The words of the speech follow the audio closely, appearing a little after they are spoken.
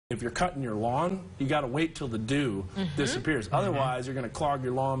If you're cutting your lawn, you got to wait till the dew disappears. Otherwise, you're going to clog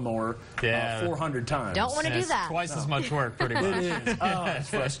your lawnmower 400 times. Don't want to do that. Twice as much work, pretty much. It is. Oh, it's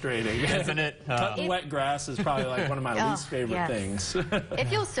frustrating. Isn't it? Cutting wet grass is probably like one of my least favorite things. It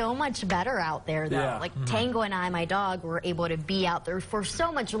feels so much better out there, though. Yeah. Like Tango and I, my dog, were able to be out there for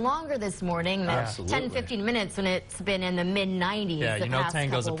so much longer this morning. Absolutely. 10, 15 minutes when it's been in the mid-90s. Yeah, you know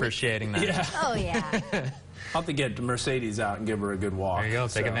Tango's appreciating that. Yeah. Oh, yeah. I'll have to get Mercedes out and give her a good walk. There you go.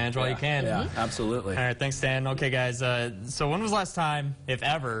 Take advantage while you can. Yeah, absolutely. All right, thanks, Dan. Okay, guys, so when was the last time, if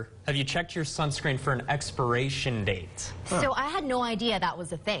ever, have you checked your sunscreen for an expiration date? So I had no idea that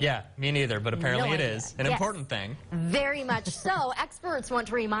was a thing. Yeah, me neither, but apparently No it idea. is. An Yes. important thing. Very much so. Experts want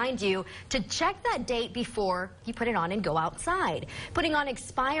to remind you to check that date before you put it on and go outside. Putting on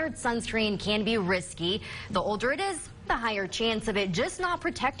expired sunscreen can be risky. The older it is, the higher chance of it just not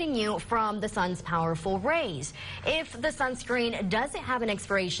protecting you from the sun's powerful rays. If the sunscreen doesn't have an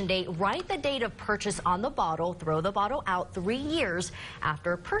expiration date, write the date of purchase on the bottle. Throw the bottle out 3 years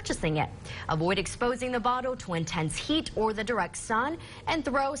after purchasing it. Avoid exposing the bottle to intense heat or the direct sun, and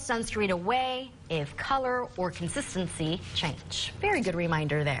throw sunscreen away if color or consistency change. Very good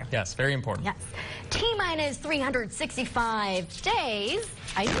reminder there. Yes, very important. Yes. T-minus 365 days.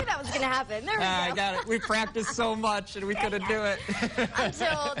 I knew that was going to happen. There we go. I got it. We practiced so much and we couldn't do it.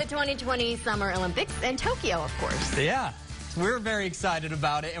 Until the 2020 Summer Olympics in Tokyo, of course. Yeah. We're very excited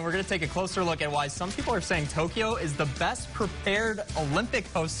about it, and we're going to take a closer look at why some people are saying Tokyo is the best prepared Olympic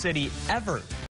host city ever.